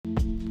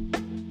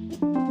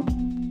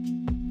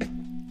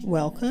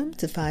Welcome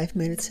to 5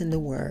 Minutes in the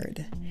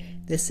Word.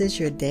 This is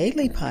your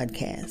daily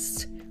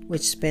podcast,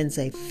 which spends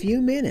a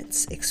few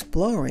minutes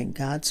exploring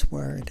God's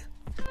Word.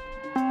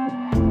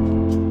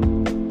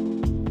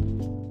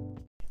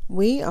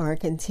 We are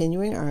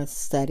continuing our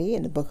study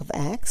in the book of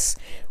Acts.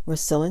 We're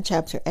still in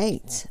chapter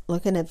 8,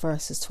 looking at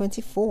verses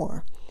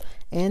 24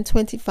 and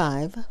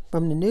 25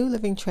 from the New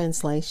Living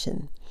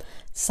Translation.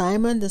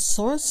 Simon the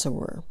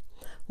sorcerer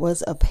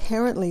was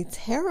apparently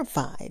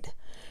terrified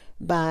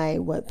by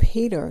what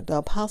Peter, the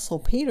Apostle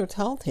Peter,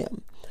 told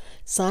him.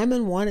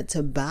 Simon wanted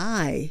to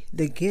buy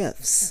the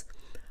gift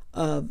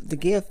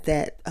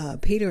that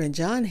Peter and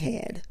John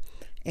had.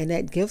 And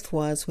that gift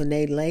was when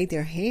they laid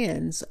their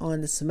hands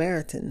on the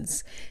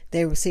Samaritans,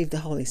 they received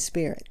the Holy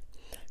Spirit.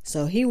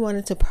 So he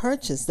wanted to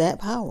purchase that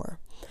power.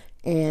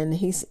 And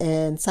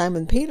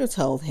Simon Peter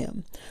told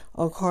him,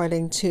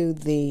 according to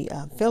the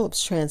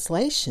Phillips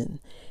translation,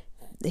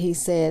 he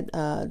said,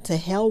 to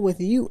hell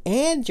with you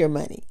and your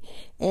money.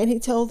 And he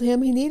told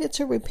him he needed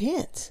to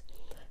repent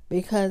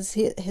because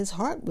his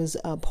heart was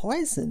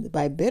poisoned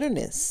by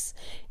bitterness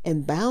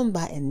and bound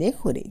by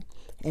iniquity.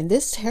 And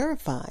this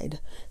terrified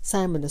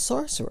Simon the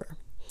sorcerer.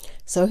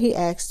 So he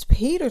asked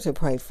Peter to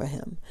pray for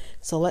him.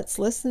 So let's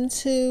listen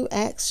to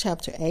Acts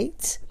chapter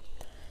 8,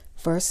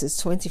 verses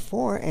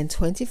 24 and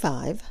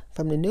 25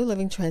 from the New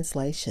Living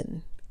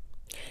Translation.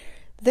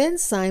 Then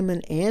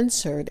Simon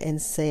answered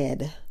and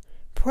said,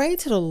 "Pray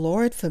to the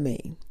Lord for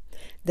me,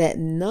 that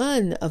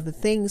none of the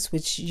things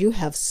which you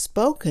have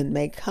spoken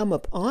may come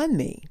upon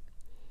me."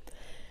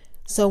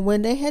 So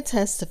when they had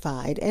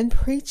testified and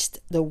preached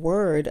the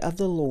word of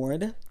the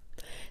Lord,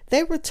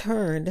 they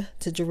returned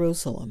to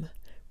Jerusalem,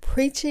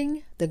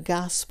 preaching the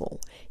gospel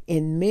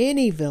in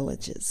many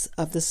villages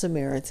of the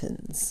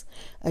Samaritans.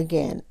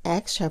 Again,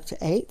 Acts chapter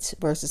 8,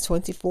 verses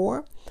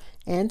 24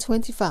 and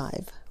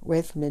 25,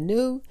 read from the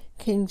New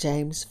King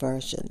James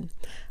Version.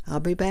 I'll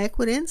be back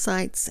with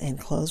insights and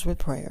close with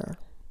prayer.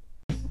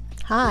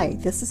 Hi,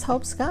 this is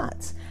Hope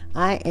Scott.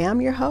 I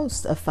am your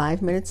host of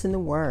 5 Minutes in the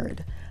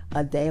Word,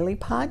 a daily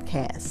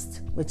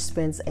podcast which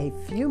spends a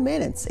few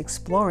minutes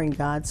exploring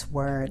God's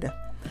Word.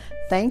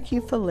 Thank you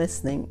for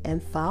listening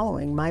and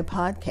following my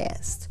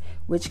podcast,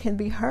 which can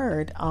be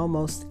heard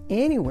almost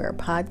anywhere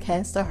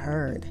podcasts are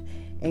heard,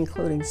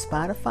 including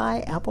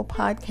Spotify, Apple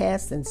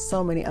Podcasts, and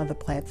so many other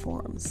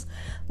platforms.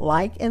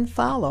 Like and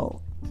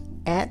follow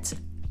at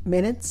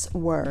Minutes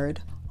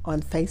Word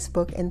on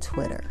Facebook and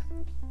Twitter.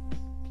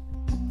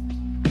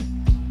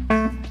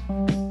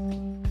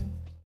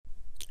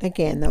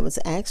 Again, that was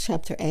Acts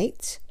chapter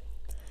 8,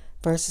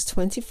 verses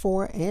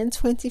 24 and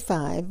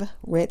 25,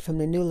 read from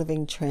the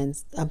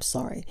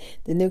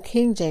the New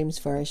King James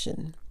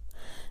Version.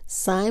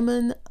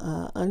 Simon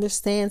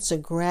understands the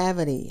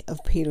gravity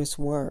of Peter's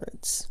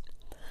words,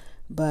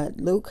 but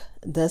Luke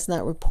does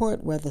not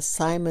report whether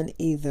Simon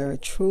either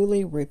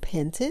truly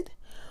repented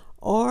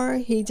or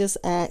he just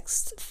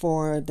asked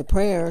for the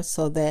prayer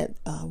so that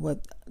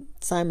what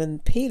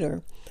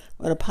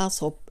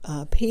Apostle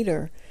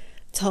Peter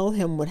told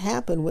him would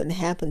happen wouldn't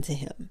happen to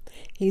him.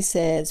 He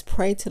says,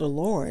 pray to the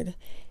Lord,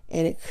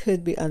 and it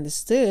could be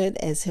understood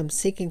as him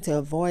seeking to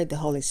avoid the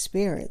Holy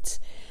Spirit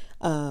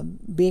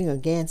being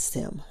against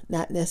him,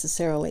 not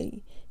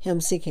necessarily him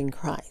seeking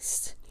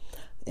Christ.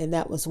 And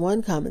that was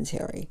one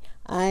commentary.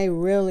 I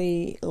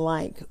really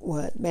like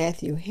what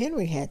Matthew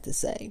Henry had to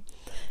say.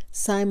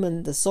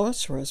 Simon the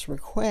sorcerer's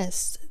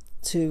request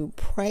to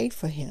pray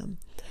for him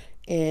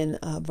in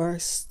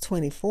verse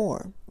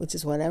 24, which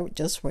is what I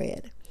just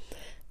read.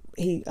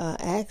 He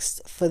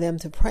asked for them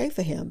to pray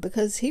for him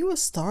because he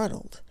was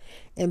startled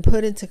and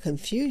put into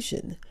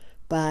confusion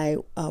by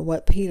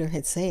what Peter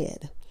had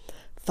said,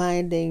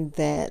 finding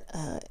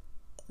that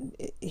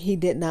he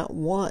did not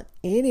want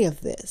any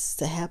of this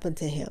to happen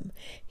to him.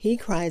 He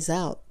cries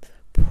out,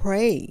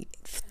 "Pray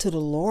to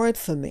the Lord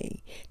for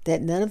me,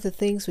 that none of the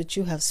things which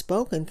you have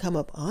spoken come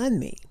upon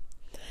me."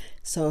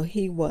 So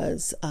he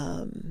was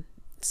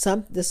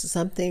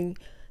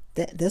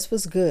this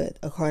was good,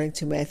 according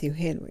to Matthew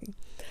Henry,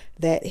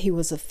 that he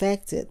was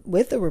affected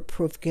with the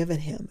reproof given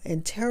him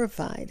and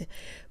terrified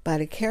by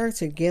the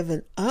character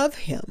given of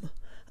him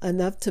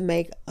enough to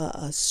make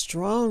a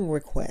strong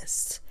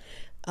request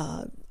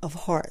of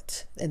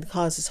heart and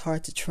cause his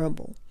heart to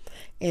tremble.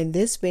 And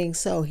this being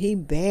so, he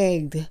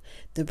begged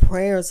the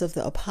prayers of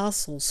the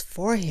apostles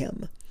for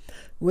him,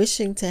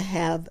 wishing for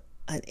them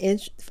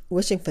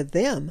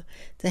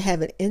to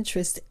have an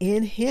interest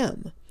in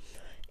him.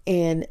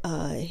 And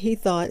he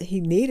thought he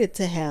needed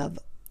to have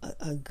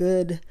a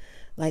good,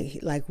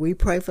 like we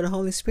pray for the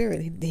Holy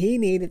Spirit. He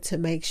needed to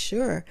make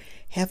sure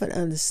heaven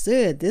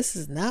understood this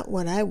is not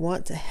what I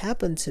want to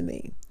happen to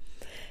me.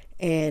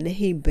 And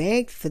he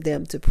begged for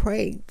them to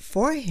pray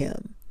for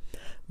him,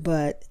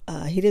 but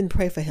he didn't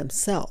pray for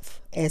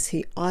himself as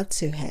he ought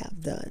to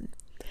have done.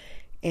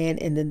 And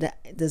in the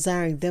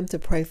desiring them to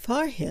pray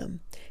for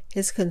him,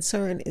 his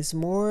concern is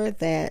more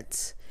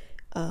that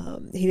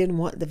he didn't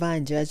want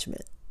divine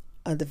judgment,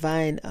 a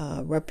divine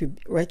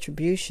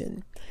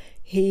retribution.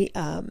 He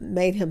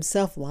made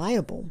himself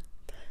liable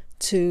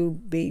to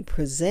be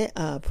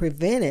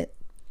prevented,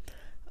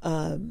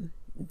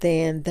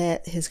 then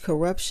that his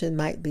corruption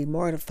might be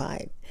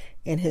mortified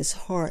and his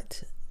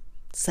heart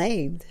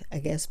saved, I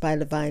guess, by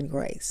divine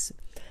grace,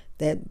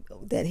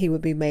 that he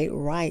would be made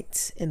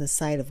right in the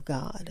sight of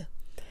God.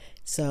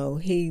 So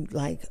he,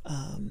 like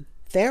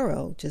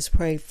Pharaoh, just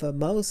prayed for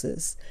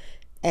Moses,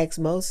 asked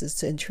Moses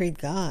to entreat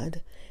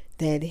God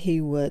that he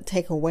would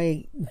take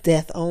away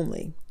death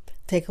only,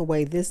 take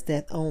away this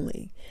death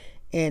only,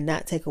 and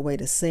not take away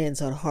the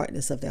sins or the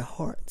hardness of their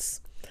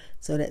hearts.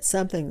 So that's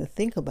something to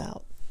think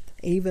about,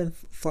 even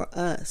for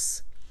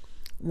us,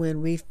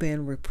 when we've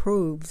been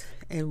reproved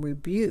and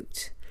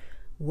rebuked.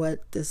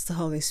 What does the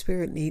Holy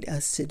Spirit need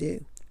us to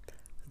do?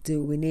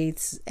 Do we need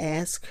to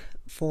ask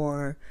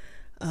for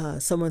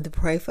someone to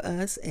pray for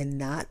us and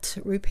not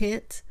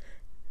repent,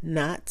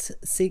 not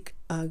seek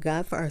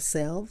God for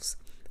ourselves?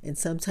 And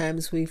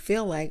sometimes we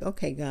feel like,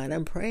 okay, God,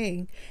 I'm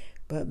praying,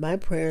 but my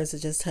prayers are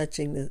just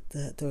touching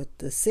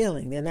the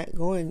ceiling. They're not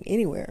going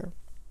anywhere.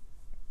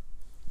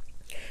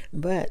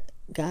 But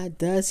God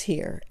does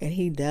hear, and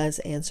he does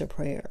answer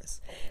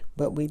prayers.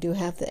 But we do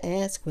have to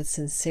ask with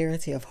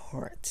sincerity of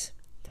heart.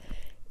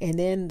 And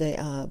then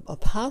the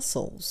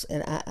apostles,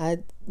 and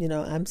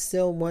I'm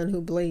still one who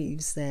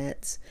believes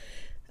that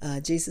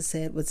Jesus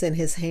said what's in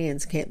his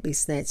hands can't be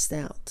snatched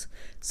out.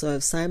 So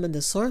if Simon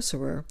the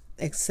sorcerer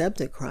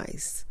accepted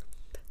Christ,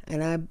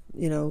 and I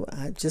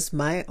just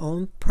my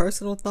own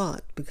personal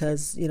thought,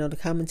 because the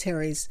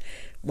commentaries,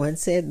 one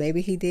said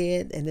maybe he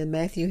did, and then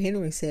Matthew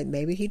Henry said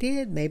maybe he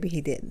did, maybe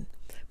he didn't.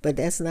 But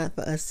that's not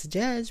for us to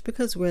judge,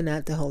 because we're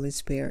not the Holy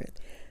Spirit.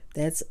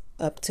 That's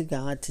up to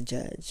God to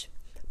judge.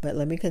 But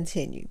let me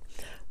continue.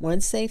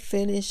 Once they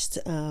finished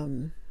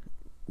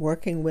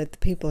working with the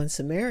people in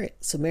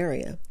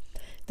Samaria,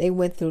 they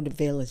went through the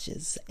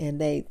villages and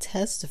they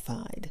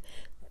testified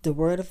the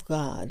word of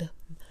God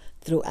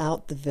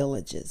throughout the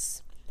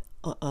villages.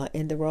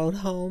 In the road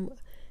home,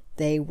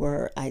 they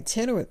were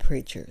itinerant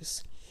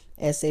preachers.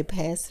 As they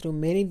passed through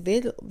many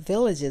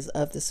villages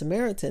of the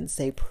Samaritans,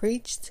 they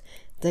preached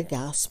the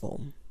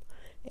gospel.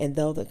 And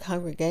though the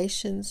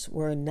congregations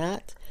were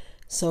not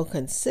so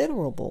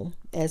considerable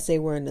as they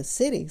were in the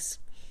cities,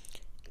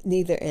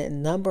 neither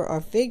in number or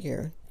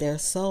figure, their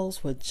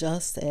souls were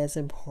just as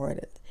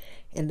important.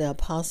 And the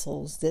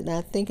apostles did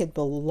not think it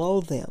below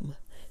them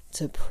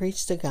to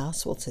preach the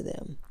gospel to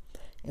them.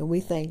 And we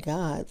thank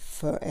God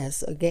for,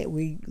 as again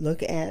we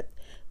look at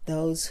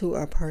those who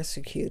are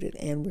persecuted,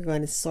 and we're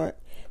going to start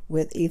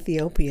with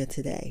Ethiopia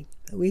today.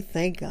 We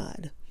thank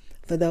God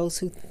for those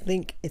who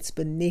think it's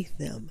beneath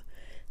them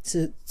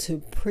to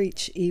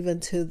preach even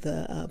to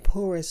the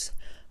poorest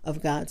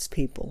of God's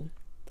people.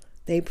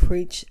 They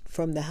preach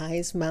from the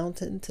highest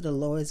mountain to the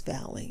lowest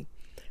valley,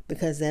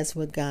 because that's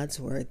what God's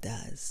word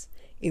does.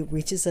 It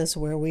reaches us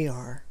where we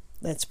are.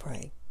 Let's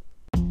pray.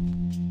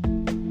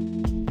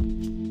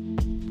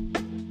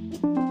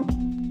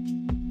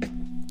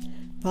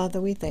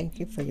 Father, we thank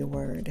you for your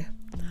word.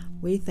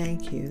 We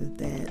thank you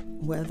that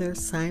whether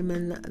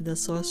Simon the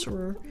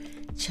sorcerer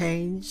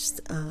changed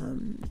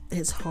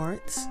his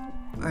heart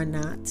or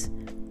not,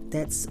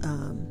 that's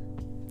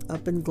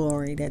up in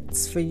glory.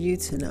 That's for you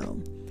to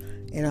know.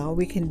 And all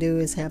we can do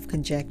is have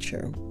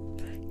conjecture.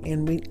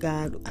 And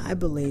God, I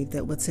believe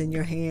that what's in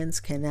your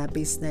hands cannot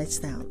be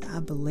snatched out. I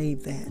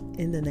believe that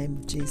in the name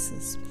of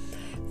Jesus.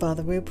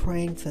 Father, we're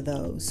praying for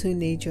those who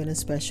need you in a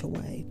special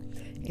way.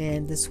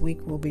 And this week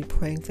we'll be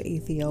praying for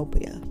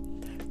Ethiopia.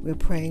 We're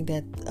praying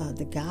that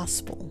the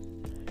gospel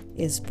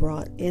is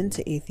brought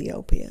into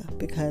Ethiopia,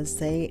 because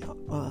they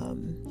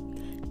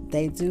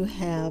do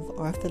have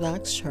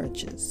Orthodox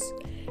churches,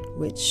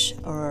 which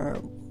are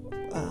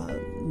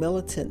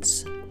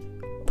militants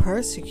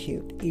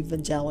persecute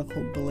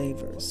evangelical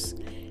believers.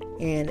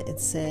 And it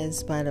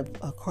says,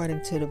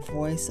 according to the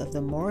Voice of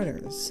the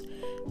Martyrs,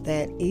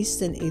 that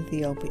Eastern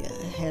Ethiopia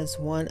has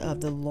one of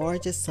the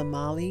largest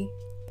Somali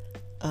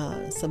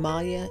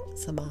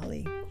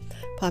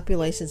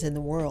populations in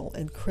the world,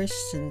 and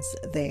Christians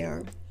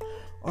there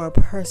are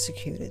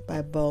persecuted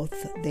by both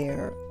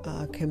their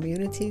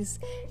communities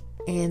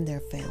and their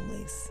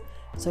families.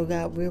 So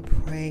God, we're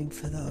praying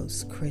for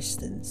those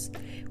Christians.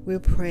 We're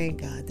praying,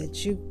 God,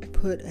 that you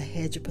put a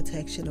hedge of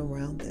protection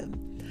around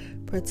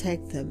them.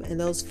 Protect them. And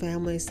those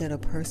families that are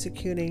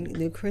persecuting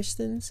new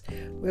Christians,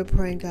 we're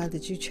praying, God,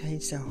 that you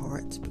change their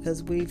hearts,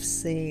 because we've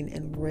seen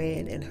and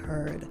read and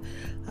heard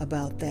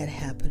about that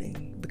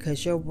happening,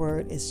 because your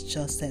word is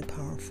just that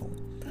powerful.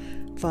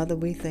 Father,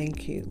 we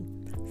thank you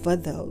for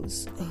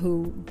those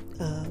who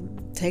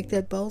take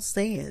that bold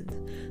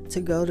stand to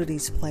go to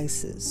these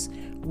places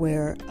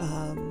where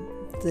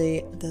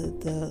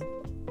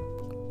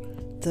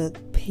the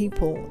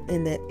people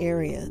in that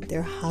area,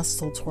 they're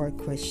hostile toward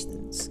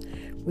Christians.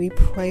 We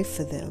pray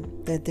for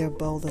them that they're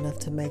bold enough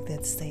to make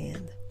that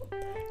stand.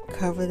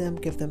 Cover them,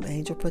 give them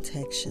angel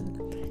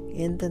protection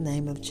in the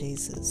name of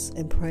Jesus,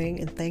 and praying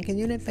and thanking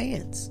you in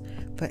advance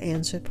for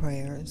answered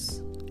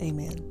prayers.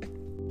 Amen.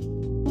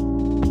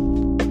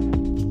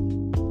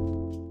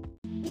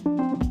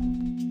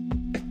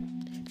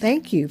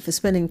 Thank you for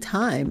spending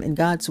time in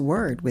God's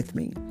Word with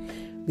me.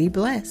 Be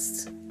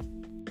blessed.